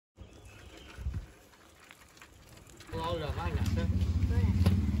bao giờ mang nhặt chứ?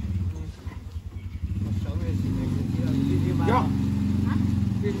 Sống thì đi bao. Hả?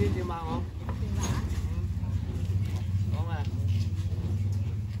 Đi bao không? Đúng rồi.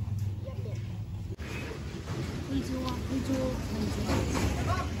 Quy chu.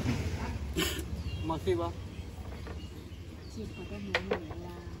 Mà khi bao?是我的女儿啦。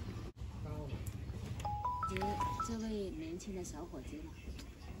这位年轻的小伙子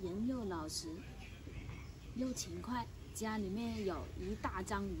人又老实又勤快，家里面有一大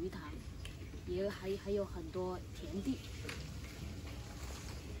张鱼塘，还有很多田地。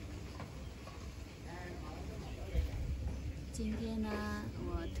今天呢，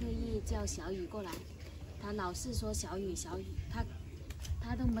我特意叫小雨过来，他老是说小雨，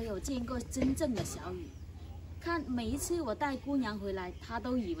他都没有见过真正的小雨。看每一次我带姑娘回来，他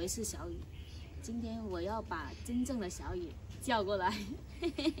都以为是小雨。今天我要把真正的小雨叫过来。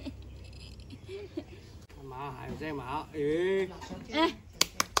马还有这马，诶。哎，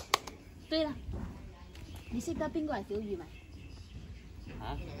对了，你識得邊個係小雨咪？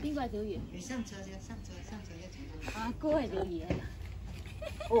啊？邊個係小雨？你上車先，上車一齊。阿哥係小雨啊！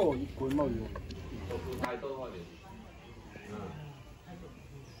哦，一棍冇用。太多開了。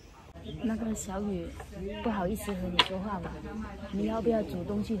那个小雨，不好意思和你说话吧？你要不要主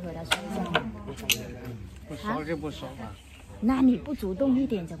动去和他说一下？不说就不说吧。那你不主动一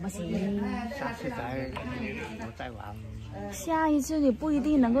点怎么行？下次我再玩。下一次你不一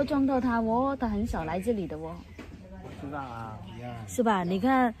定能够撞到他哦，他很少来这里的哦。知道啊，是吧？你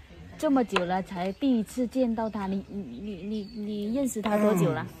看这么久了才第一次见到他，你认识他多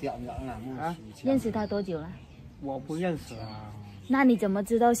久了？啊？认识他多久了？我不认识啊。那你怎么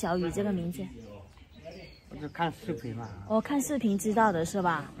知道小雨这个名字？我就看视频嘛。我看视频知道的是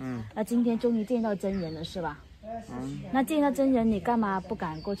吧？嗯。那今天终于见到真人了是吧？嗯。那见到真人，你干嘛不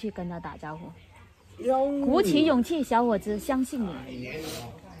敢过去跟他打招呼？鼓起勇气，小伙子，相信你。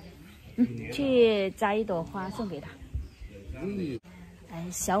去摘一朵花送给他。哎，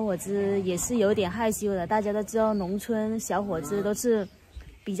小伙子也是有点害羞的。大家都知道，农村小伙子都是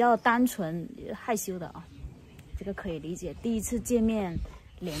比较单纯、害羞的啊。这个可以理解，第一次见面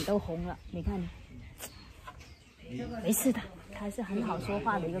脸都红了，你看你，没事的，她是很好说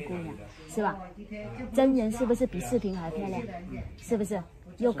话的一个姑娘，是吧？真人是不是比视频还漂亮？是不是？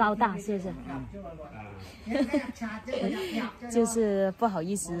又高大，是不是？就是不好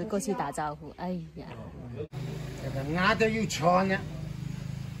意思过去打招呼，哎呀。牙都有枪呢，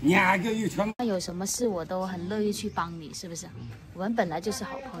牙都有枪。那有什么事我都很乐意去帮你，是不是？我们本来就是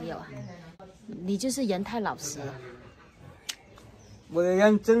好朋友啊。你就是人太老实了。我的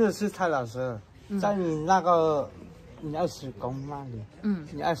人真的是太老实了，在你那个你20公那里，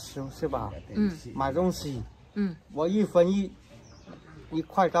你20是吧？买东西，我1分1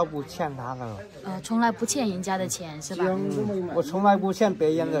块都不欠他的。从来不欠人家的钱是吧？我从来不欠别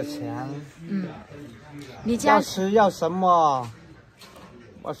人的钱。你家要吃要什么？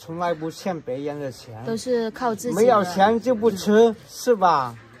我从来不欠别人的钱，都是靠自己。没有钱就不吃，是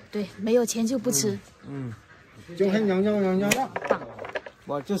吧？对，没有钱就不吃。就很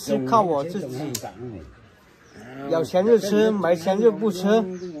我就是靠我自己，有钱就吃，没钱就不吃。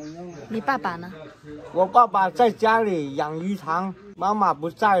你爸爸呢？我爸爸在家里养鱼塘，妈妈不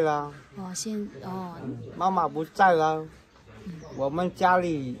在了。妈妈不在了，我们家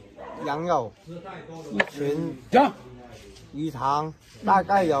里养有一群鱼塘，大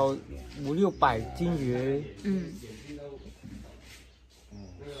概有500-600斤鱼。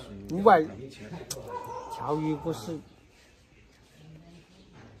500条鱼不是。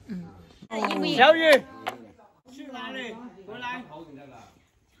小雨，去哪里？回来。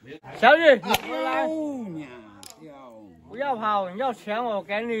小雨，你回来。不要跑，你要钱我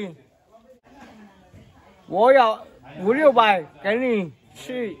给你。我有500-600给你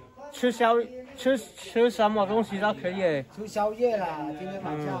去吃什么东西都可以。吃宵夜啦，今天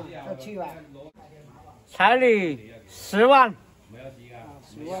晚上要去吧。彩礼10万。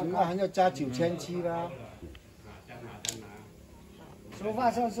10万还要加9700啦。说话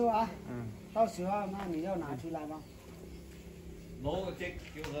算数啊。到时候那你要拿出来吗？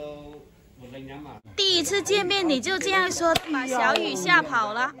第一次见面你就这样说，把小雨吓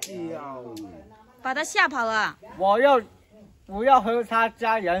跑了，把他吓跑了。我要和他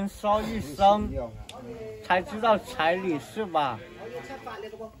家人说一声，才知道彩礼是吧？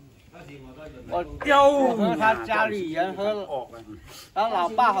我和他家里人和老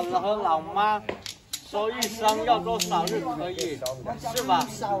爸和老妈说一声要多少日可以，是吧？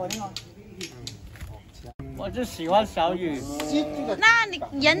我就喜欢小雨。那你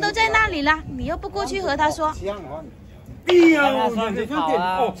人都在那里了，你又不过去和他说？跟他说就跑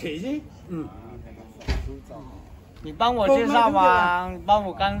啊。你帮我介绍吗？你帮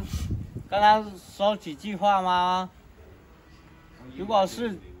我跟他说几句话吗？如果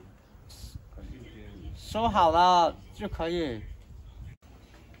是说好了就可以。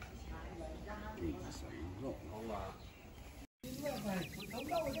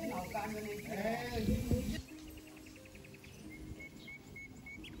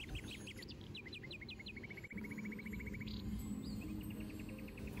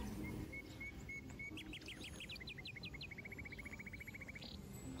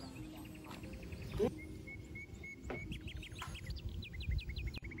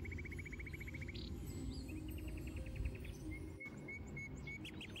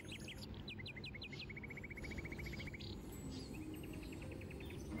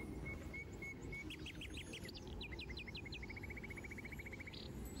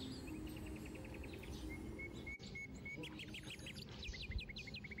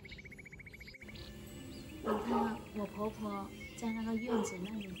你看，我婆婆在那个院子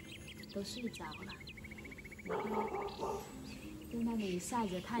那里都睡着了，你看，在那里晒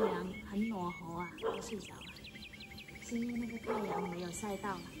着太阳，很暖和啊，都睡着了，是因为那个太阳没有晒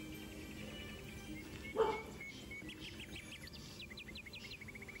到了。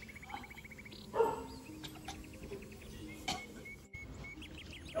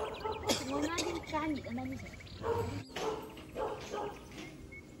我那就干你的那就行。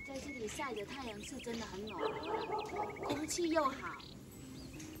在这里晒着太阳是真的很暖和的，空气又好。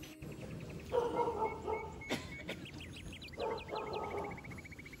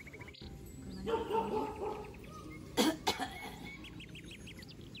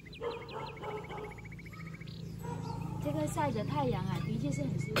这个晒着太阳啊，的确是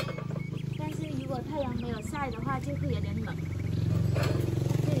很舒服。但是如果太阳没有晒的话，就会有点冷，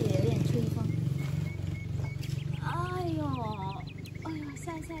这里有点吹风。哎呦！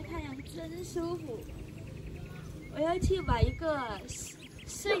晒晒太阳真舒服，我要去买一个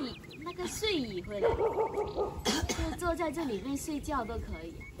睡椅回来，就坐在这里面睡觉都可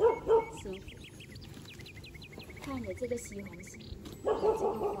以，舒服。看着这个西红柿，这个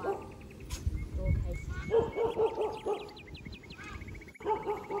花，多开心！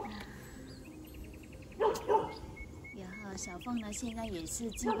然后小凤呢，现在也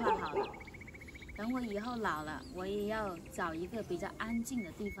是计划好了。等我以后老了，我也要找一个比较安静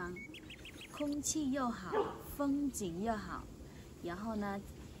的地方，空气又好，风景又好，然后呢，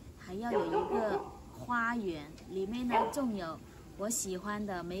还要有一个花园，里面呢种有我喜欢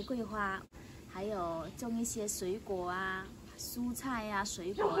的玫瑰花，还有种一些水果啊、蔬菜啊、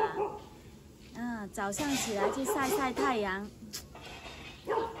水果啊。早上起来去晒晒太阳，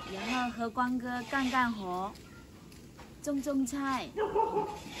然后和光哥干活，种菜。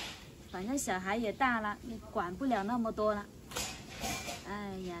反正小孩也大了，也管不了那么多了。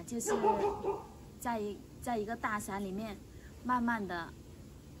哎呀，就是在一个大山里面，慢慢的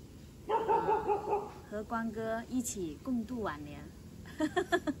和光哥一起共度晚年。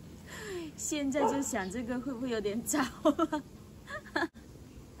现在就想这个会不会有点早了？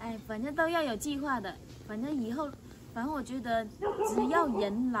哎，反正都要有计划的。反正以后，反正我觉得只要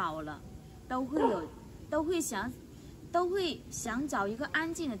人老了，都会想找一个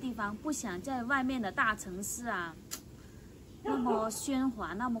安静的地方，不想在外面的大城市啊，那么喧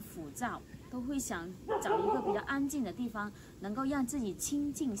哗，那么浮躁，都会想找一个比较安静的地方，能够让自己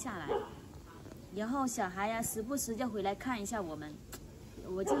清静下来。然后小孩呀，时不时就回来看一下我们，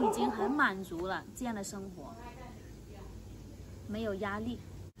我就已经很满足了。这样的生活，没有压力，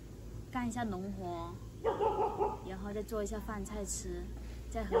干一下农活，然后再做一下饭菜吃，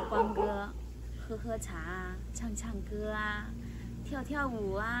再和光哥喝茶啊，唱歌啊，跳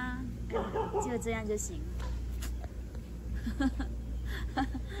舞啊，就这样就行。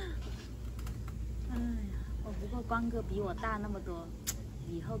哎呀，不过光哥比我大那么多，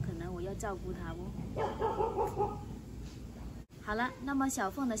以后可能我要照顾他哦。好了，那么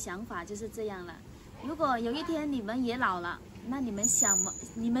小凤的想法就是这样了。如果有一天你们也老了，那你们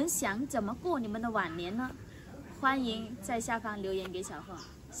想怎么过你们的晚年呢？欢迎在下方留言给小凤。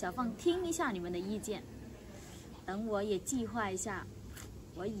小凤听一下你们的意见，等我也计划一下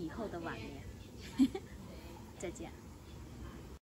我以后的晚年。再见。